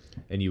yet,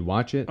 and you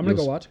watch it, I'm gonna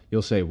go watch.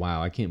 You'll say,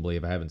 "Wow, I can't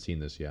believe I haven't seen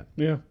this yet."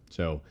 Yeah.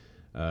 So,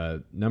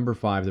 number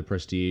 5, The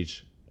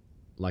Prestige.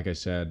 Like I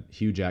said,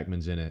 Hugh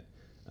Jackman's in it,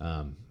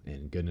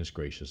 and goodness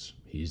gracious,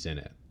 he's in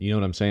it. You know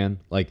what I'm saying?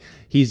 Like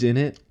he's in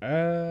it.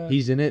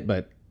 He's in it,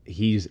 but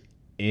he's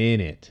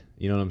in it.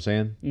 You know what I'm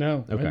saying?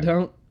 No, Okay. I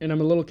don't, and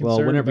I'm a little concerned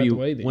Well, whenever about you the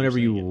way that whenever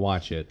you're you saying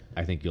watch it,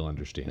 I think you'll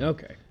understand. it.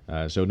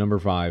 Okay. So number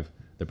 5,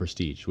 The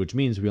Prestige, which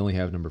means we only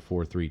have number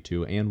 4, 3,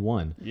 2, and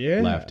 1 Yeah.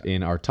 left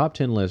in our top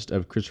 10 list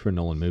of Christopher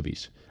Nolan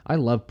movies. I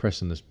love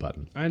pressing this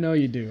button. I know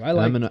you do. I And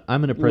like.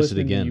 I'm gonna press it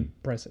listening to again. you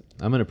press it.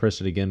 I'm gonna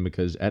press it again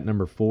because at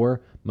number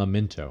 4,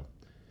 Memento.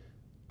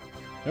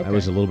 Okay. That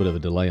was a little bit of a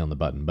delay on the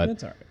button, but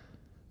That's all right.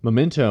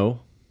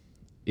 Memento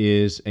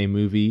is a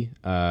movie.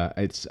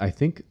 I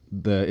think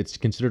it's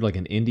considered like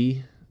an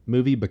indie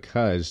movie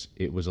because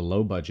it was a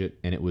low budget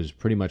and it was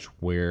pretty much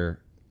where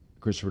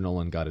Christopher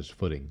Nolan got his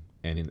footing,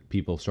 and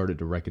people started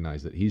to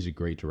recognize that he's a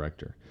great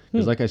director.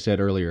 Because, like I said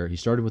earlier, he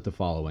started with The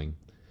Following,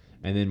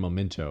 and then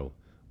Memento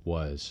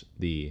was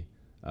the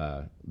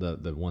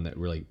one that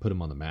really put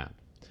him on the map.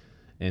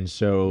 And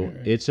so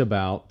it's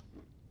about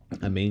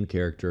a main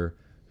character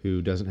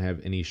who doesn't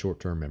have any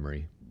short-term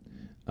memory.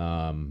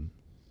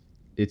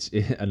 It's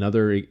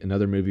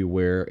another movie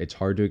where it's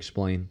hard to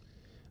explain.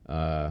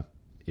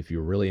 If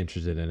you're really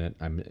interested in it,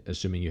 I'm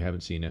assuming you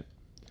haven't seen it.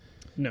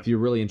 No. If you're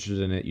really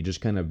interested in it, you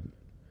just kind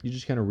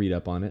of read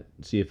up on it,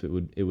 see if it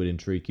would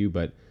intrigue you.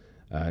 But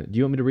do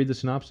you want me to read the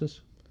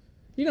synopsis?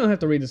 You don't have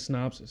to read the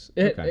synopsis.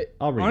 Okay,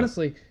 I'll read it.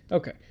 Honestly,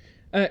 okay.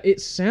 It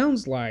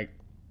sounds like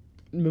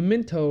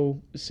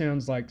Memento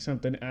sounds like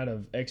something out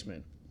of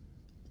X-Men.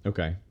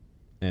 Okay.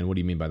 And what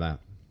do you mean by that?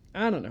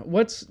 I don't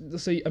know.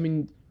 I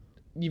mean,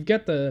 you've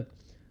got the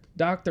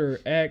Dr.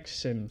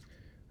 X and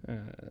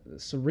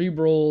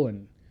Cerebral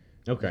and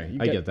Okay,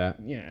 I get that.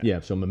 yeah.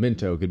 Yeah, so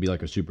Memento could be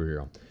like a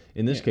superhero.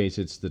 In this Yeah. case,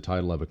 it's the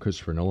title of a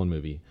Christopher Nolan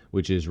movie,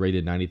 which is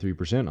rated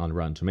 93% on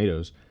Rotten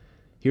Tomatoes.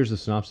 Here's the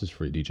synopsis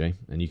for you, DJ,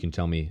 and you can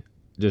tell me,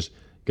 just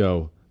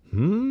go,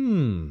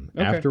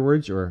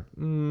 afterwards or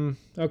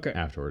Okay.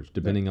 afterwards,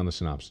 depending on the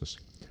synopsis.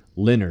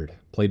 Leonard,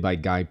 played by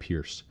Guy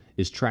Pearce,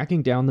 is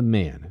tracking down the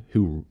man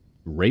who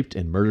raped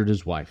and murdered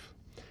his wife.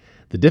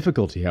 The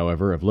difficulty,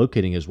 however, of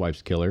locating his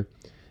wife's killer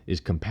is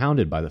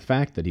compounded by the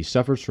fact that he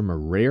suffers from a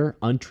rare,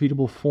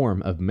 untreatable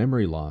form of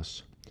memory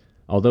loss.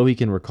 Although he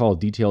can recall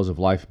details of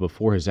life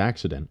before his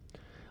accident,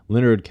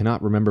 Leonard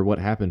cannot remember what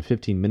happened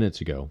 15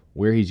 minutes ago,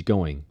 where he's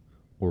going,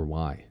 or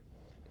why.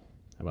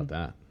 How about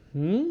that?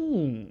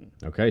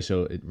 Okay,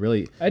 so it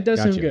really That does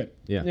got sound you. good.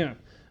 Yeah. Yeah.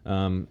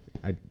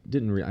 I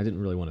didn't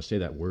really want to say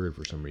that word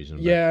for some reason.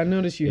 but Yeah, I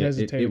noticed you it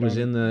hesitated. was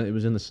on it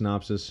was in the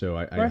synopsis, so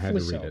I had to Rightfully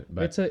read so. it.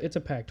 But It's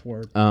a packed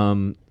word.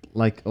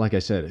 like I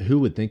said, who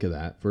would think of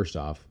that? First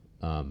off,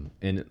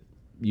 and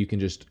you can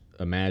just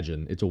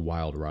imagine it's a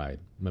wild ride,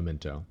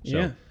 Memento. So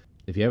Yeah.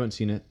 if you haven't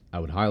seen it, I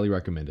would highly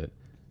recommend it.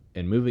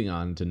 And moving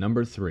on to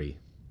number 3,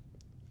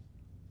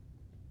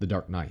 The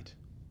Dark Knight.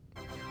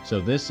 So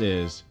this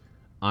is,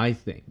 I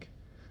think,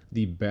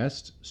 the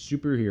best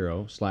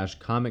superhero /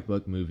 comic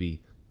book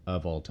movie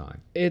of all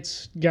time.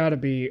 It's got to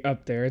be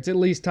up there. It's at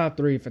least top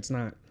 3 if it's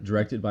not.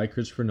 Directed by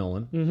Christopher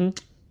Nolan. Mm-hmm.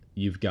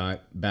 You've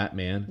got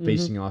Batman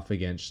facing off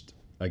against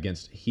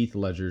Heath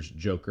Ledger's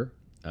Joker.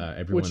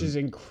 Which is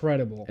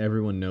incredible.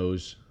 Everyone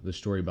knows the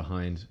story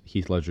behind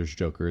Heath Ledger's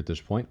Joker at this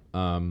point.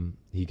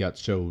 He got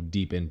so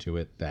deep into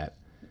it that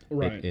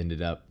Right. it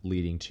ended up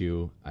leading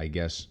to, I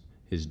guess,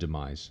 his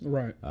demise.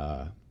 Right.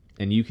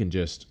 And you can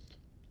just,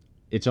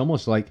 it's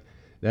almost like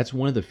that's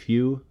one of the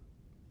few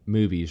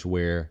movies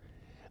where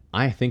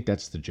I think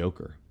that's the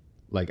Joker.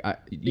 Like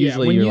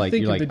usually when you're you like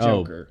think you're of like, the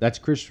oh, Joker. that's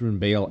Christian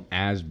Bale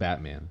as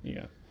Batman.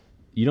 Yeah.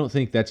 You don't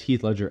think that's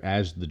Heath Ledger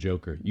as the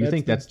Joker. You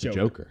think that's the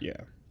Joker. Yeah.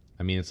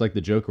 I mean, it's like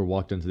the Joker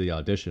walked into the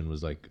audition,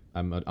 was like,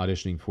 I'm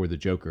auditioning for the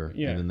Joker.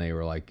 Yeah. And then they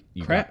were like,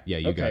 you Crap. got,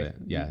 you got Okay. it.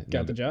 Yeah. You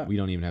got the job. We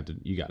don't even have to,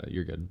 you got it.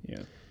 You're good. Yeah.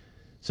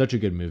 Such a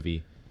good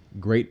movie.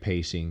 Great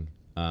pacing.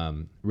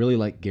 Really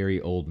like Gary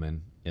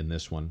Oldman in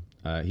this one.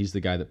 He's the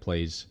guy that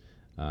plays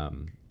he's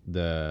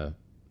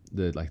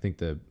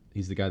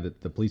the guy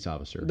that the police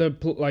officer.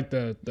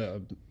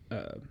 The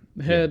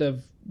head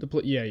of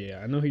the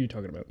yeah. I know who you're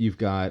talking about. You've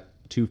got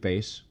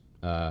Two-Face,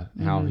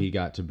 how he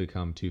got to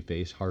become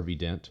Two-Face, Harvey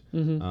Dent.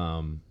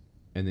 And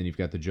then you've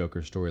got the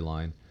Joker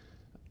storyline.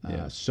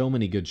 So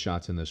many good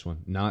shots in this one.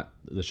 Not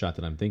the shot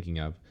that I'm thinking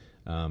of,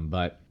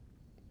 but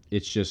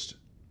it's just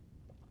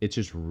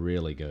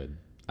really good.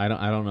 I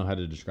don't know how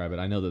to describe it.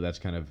 I know that's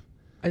kind of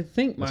I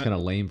think it's kind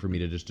of lame for me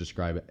to just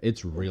describe it.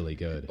 It's really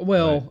good.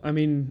 Well, I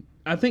mean,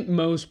 I think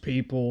most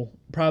people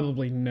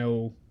probably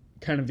know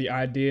kind of the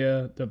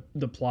idea,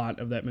 the plot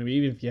of that movie.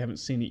 Even if you haven't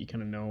seen it, you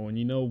kind of know, and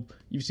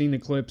you've seen the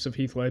clips of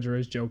Heath Ledger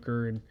as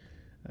Joker, and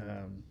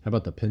how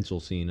about the pencil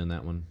scene in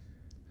that one?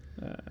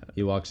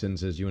 He walks in and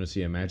says, "You want to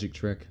see a magic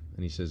trick?"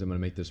 And he says, "I'm going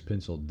to make this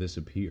pencil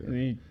disappear."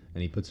 and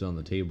And he puts it on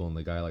the table, and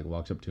the guy like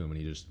walks up to him, and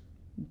he just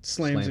he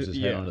slams slams his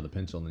it. head onto the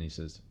pencil, and then he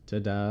says,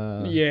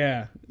 "Ta-da!"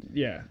 Yeah.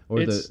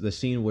 Or It's- the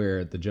scene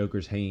where the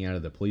Joker's hanging out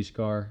of the police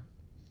car.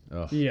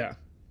 Oh, Yeah.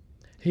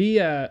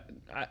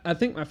 I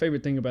think my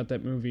favorite thing about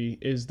that movie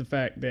is the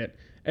fact that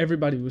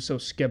everybody was so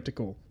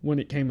skeptical when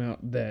it came out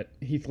that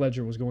Heath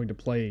Ledger was going to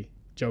play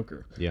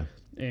Joker. Yeah.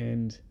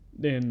 And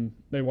then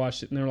they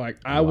watched it and they're like,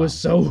 I was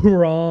so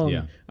wrong.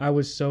 Yeah. I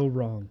was so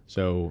wrong.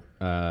 So,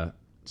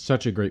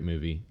 such a great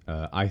movie.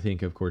 I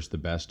think, of course, the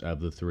best of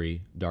the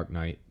 3 Dark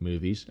Knight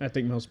movies. I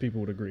think most people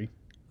would agree.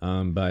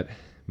 But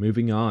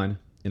moving on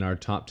in our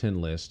top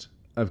 10 list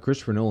of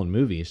Christopher Nolan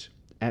movies,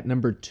 at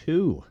number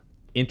 2,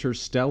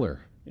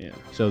 Interstellar. Yeah.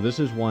 So this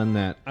is one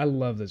that, I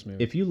love this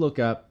movie. if you look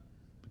up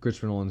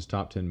Christopher Nolan's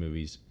top 10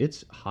 movies,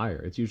 it's higher.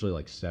 It's usually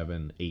like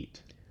 7,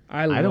 8.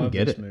 I love don't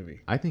get this it.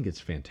 movie. I think it's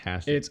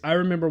fantastic. I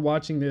remember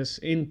watching this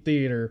in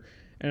theater,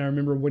 and I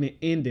remember when it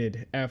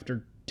ended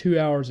after 2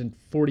 hours and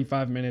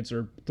 45 minutes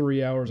or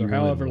 3 hours or You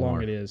wanted however long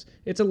more. it is.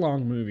 It's a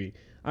long movie.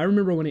 I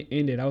remember when it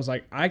ended, I was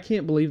like, I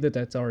can't believe that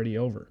that's already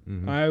over.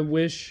 Mm-hmm. I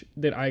wish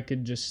that I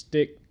could just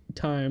stick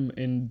time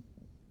and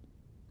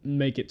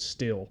make it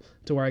still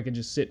to where I could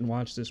just sit and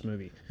watch this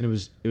movie. And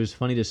it was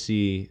funny to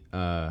see.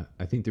 I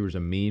think there was a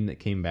meme that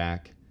came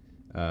back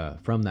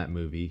from that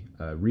movie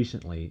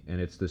recently, and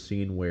it's the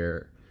scene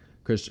where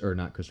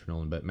not Christopher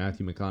Nolan, but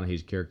Matthew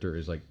McConaughey's character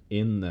is like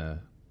in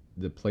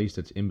the place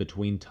that's in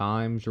between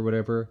times or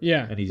whatever.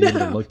 Yeah. And he's able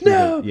to look through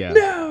No!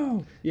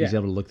 Yeah. He's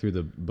able to look through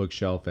the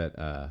bookshelf at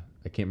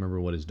I can't remember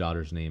what his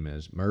daughter's name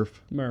is.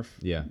 Murph.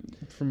 Yeah,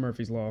 from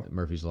Murphy's Law.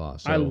 Murphy's Law.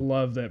 So I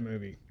love that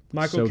movie.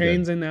 Michael so good.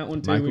 Caine's in that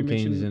one too. Michael We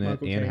Caine's mentioned in it.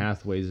 Michael Anne Caine.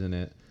 Hathaway's in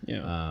it.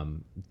 Yeah.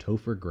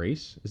 Topher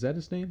Grace, is that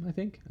his name? I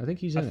think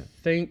he's in I it.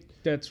 think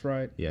that's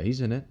right. Yeah, he's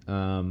in it.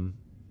 And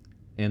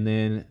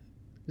then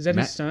Is that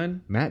Matt- his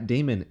son? Matt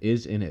Damon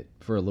is in it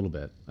for a little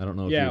bit. I don't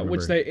know if you Yeah, remember.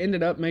 which they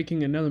ended up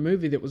making another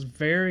movie that was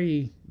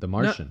very The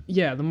Martian.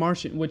 The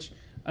Martian, which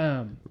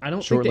I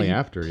don't Shortly think that he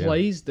after, yeah.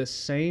 plays the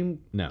same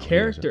No, he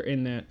character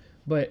in that,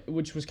 but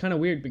which was kind of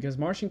weird because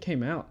Martian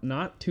came out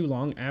not too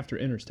long after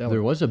Interstellar.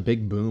 There was a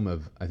big boom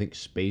of, I think,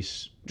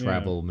 space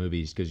travel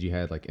movies because you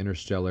had like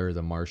Interstellar,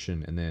 The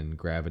Martian, and then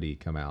Gravity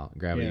come out.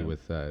 Gravity Yeah.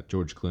 with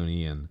George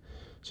Clooney and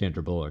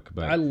Sandra Bullock.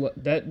 But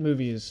That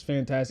movie is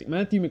fantastic.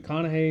 Matthew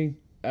McConaughey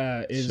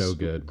is So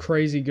good.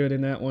 crazy good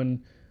in that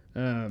one.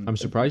 I'm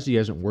surprised he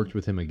hasn't worked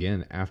with him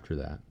again after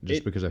that,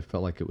 just because I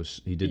felt like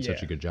he did such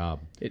Yeah. a good job.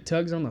 It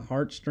tugs on the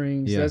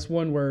heartstrings. Yeah. That's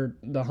one where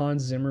the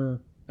Hans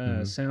Zimmer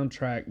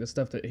soundtrack, the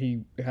stuff that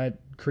he had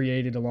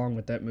created along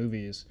with that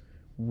movie, is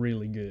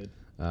really good.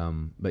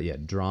 But yeah,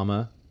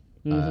 drama,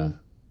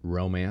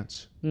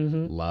 romance,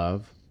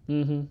 love,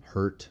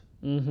 hurt,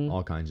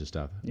 all kinds of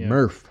stuff. Yeah.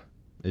 Murph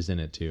is in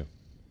it too.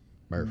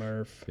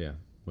 Murph. Yeah,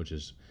 which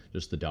is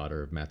just the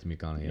daughter of Matthew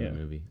McConaughey in Yeah. the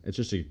movie. It's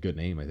just a good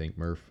name, I think.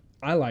 Murph.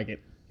 I like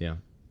it. Yeah,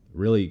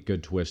 really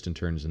good twist and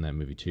turns in that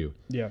movie too.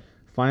 Yeah.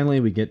 Finally,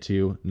 we get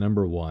to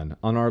number 1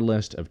 on our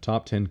list of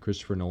top 10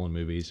 Christopher Nolan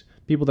movies.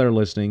 People that are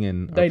listening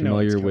and They are know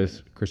it's familiar coming.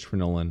 with Christopher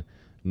Nolan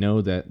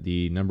know that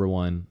the number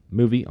 1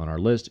 movie on our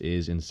list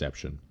is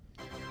Inception.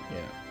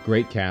 Yeah.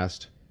 Great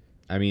cast.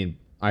 I mean,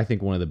 I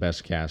think one of the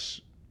best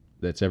casts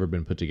that's ever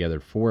been put together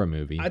for a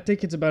movie. I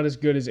think it's about as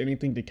good as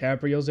anything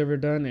DiCaprio's ever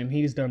done, and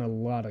he's done a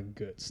lot of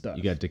good stuff.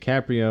 You got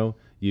DiCaprio.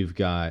 You've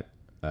got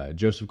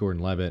Joseph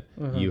Gordon-Levitt.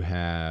 You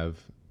have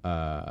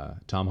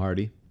Tom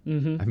Hardy. I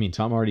mean,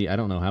 Tom Hardy, I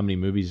don't know how many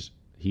movies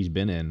he's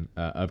been in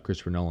of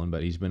Christopher Nolan,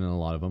 but he's been in a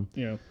lot of them.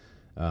 Yeah.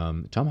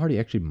 Tom Hardy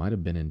actually might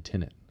have been in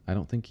Tenet. I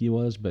don't think he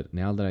was, but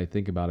now that I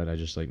think about it, I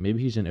just like maybe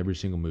he's in every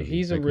single movie.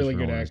 He's a that really Christopher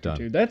good Nolan has actor done.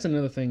 too. That's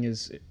another thing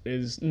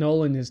is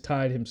Nolan has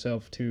tied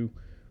himself to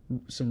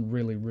some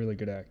really, really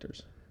good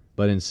actors.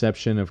 But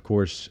Inception, of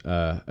course,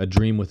 a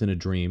dream within a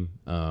dream.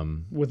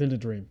 Within a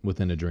dream.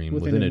 Within a dream.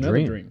 Within a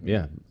another dream.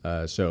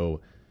 Yeah.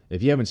 So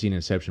if you haven't seen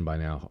Inception by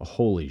now,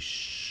 holy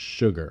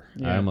sugar!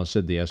 I Yeah. almost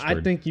said the S word.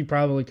 I think you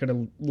probably could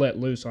have let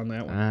loose on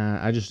that one.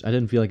 I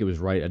didn't feel like it was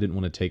right. I didn't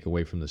want to take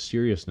away from the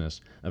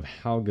seriousness of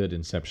how good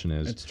Inception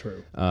is. It's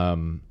true.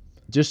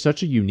 Just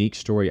such a unique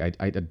story.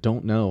 I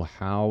don't know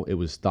how it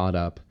was thought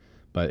up,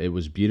 but it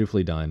was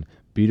beautifully done,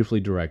 beautifully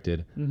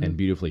directed, and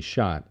beautifully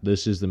shot.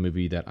 This is the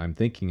movie that I'm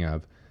thinking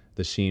of,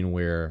 the scene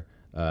where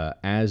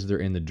as they're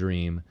in the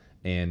dream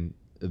and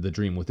the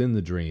dream within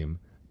the dream,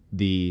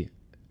 the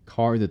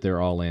car that they're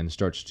all in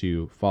starts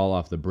to fall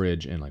off the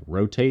bridge and like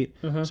rotate.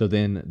 So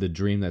then the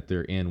dream that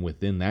they're in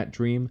within that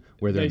dream,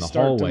 where they're They in the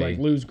start hallway, to like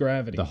lose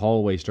gravity. the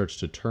hallway starts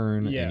to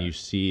turn Yeah. and you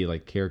see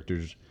like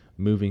characters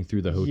moving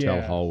through the hotel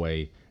Yeah.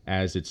 hallway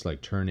as it's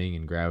like turning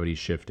and gravity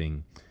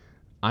shifting.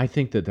 I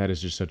think that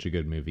is just such a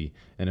good movie,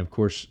 and of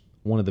course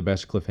one of the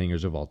best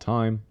cliffhangers of all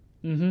time,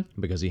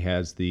 because he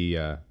has the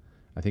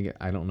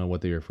I don't know what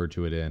they refer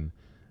to it in.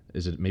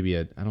 Is it maybe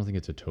I don't think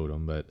it's a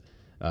totem, but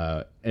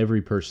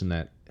every person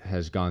that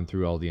has gone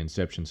through all the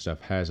Inception stuff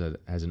has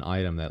an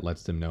item that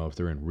lets them know if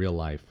they're in real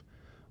life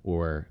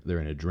or they're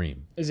in a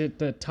dream. Is it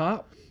the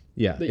top?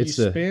 Yeah, that it's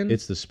you the spin?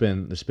 it's the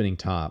spinning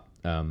top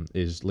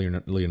is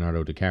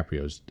Leonardo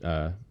DiCaprio's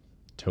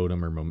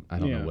totem or I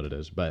don't Yeah. know what it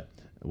is, but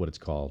what it's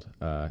called.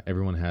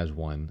 Everyone has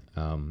one.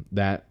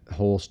 That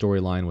whole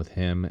storyline with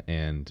him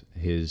and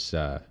his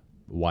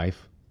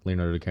wife,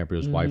 Leonardo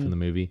DiCaprio's wife in the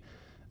movie,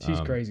 She's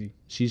crazy.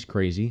 She's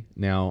crazy.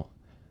 Now,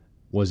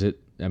 was it?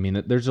 I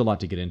mean, there's a lot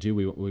to get into.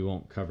 We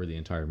won't cover the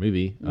entire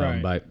movie,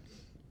 Right. but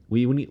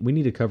we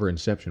need to cover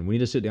Inception. We need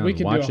to sit down We and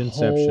could watch do a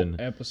Inception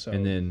whole episode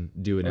and then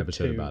do an or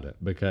episode two. about it,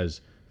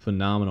 because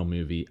phenomenal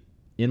movie,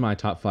 in my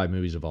top 5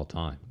 movies of all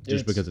time,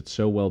 just because it's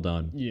so well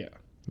done. Yeah.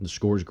 The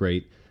score's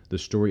great, the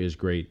story is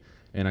great,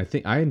 and I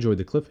think I enjoyed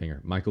the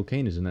cliffhanger. Michael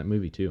Caine is in that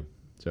movie too.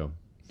 So,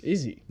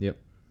 Is he? yep,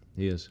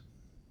 he is.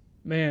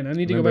 Man, I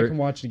need to go back and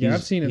watch it again.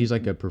 I've seen it. He's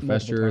like a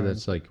professor times.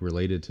 that's like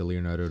related to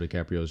Leonardo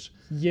DiCaprio's.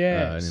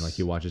 Yes. And then like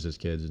he watches his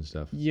kids and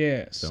stuff.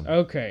 Yes. So,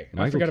 Okay. I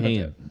Michael forgot about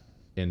Caine that.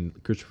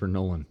 and Christopher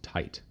Nolan,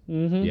 tight.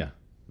 Mm-hmm. Yeah,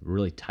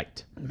 really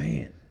tight.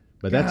 Man.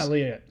 But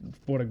Golly,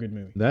 what a good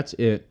movie. that's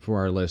it for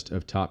our list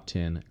of top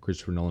 10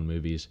 Christopher Nolan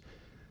movies.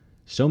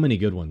 So many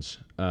good ones,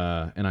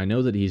 and I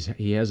know that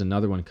he has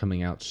another one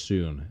coming out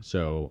soon,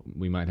 so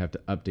we might have to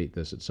update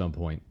this at some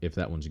point if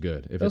that one's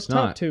good. If Those it's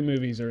top not, 2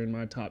 movies are in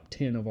my top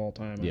 10 of all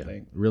time, yeah, I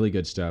think. really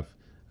good stuff.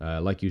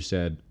 Like you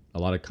said, a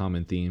lot of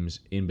common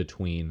themes in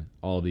between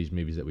all of these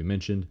movies that we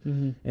mentioned.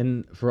 Mm-hmm.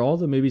 And for all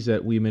the movies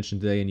that we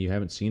mentioned today and you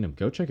haven't seen them,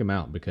 go check them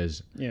out,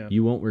 because Yeah.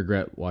 you won't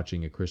regret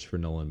watching a Christopher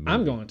Nolan movie.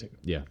 I'm going to.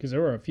 Yeah. Because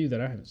there were a few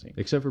that I haven't seen.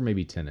 Except for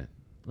maybe Tenet.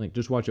 Like,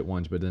 just watch it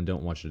once, but then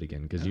don't watch it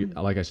again. Because,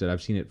 like I said,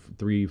 I've seen it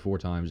 3-4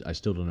 times. I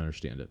still don't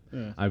understand it.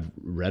 Yeah. I've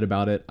read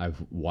about it.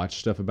 I've watched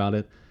stuff about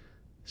it.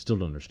 Still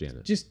don't understand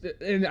it.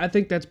 And I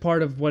think that's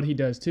part of what he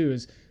does too.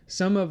 Is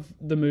some of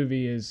the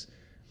movie is,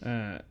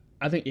 I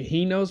think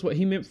he knows what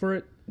he meant for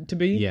it to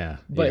be. Yeah,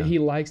 But yeah. he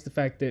likes the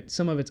fact that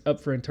some of it's up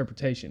for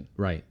interpretation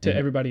Right. to And-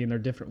 everybody in their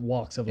different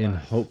walks of And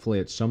life. hopefully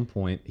at some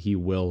point he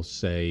will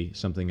say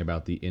something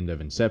about the end of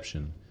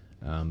Inception.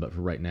 But for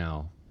right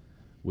now,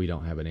 we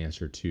don't have an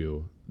answer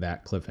to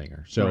that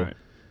cliffhanger. So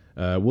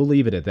Right. we'll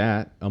leave it at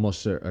that,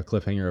 almost a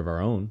cliffhanger of our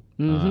own.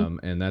 Mm-hmm.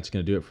 And that's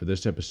going to do it for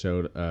this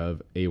episode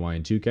of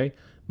AYN2K.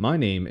 My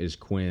name is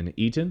Quinn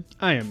Eaton,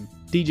 I am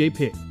DJ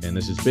Pitt. and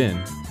this has been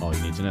All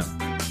You Need to Know.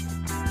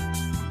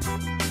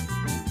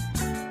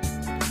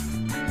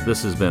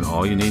 This has been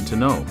All You Need to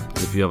Know.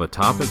 If you have a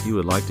topic you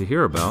would like to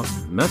hear about,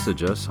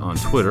 message us on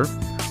Twitter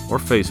or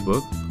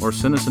Facebook, or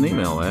send us an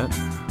email at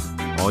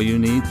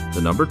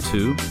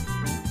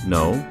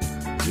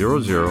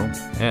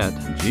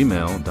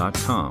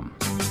allyouneedthenumber2know00@gmail.com.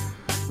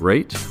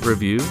 Rate,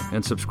 review,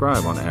 and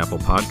subscribe on Apple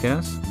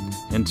Podcasts,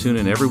 and tune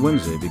in every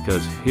Wednesday,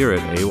 because here at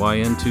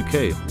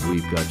AYN2K,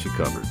 we've got you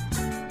covered.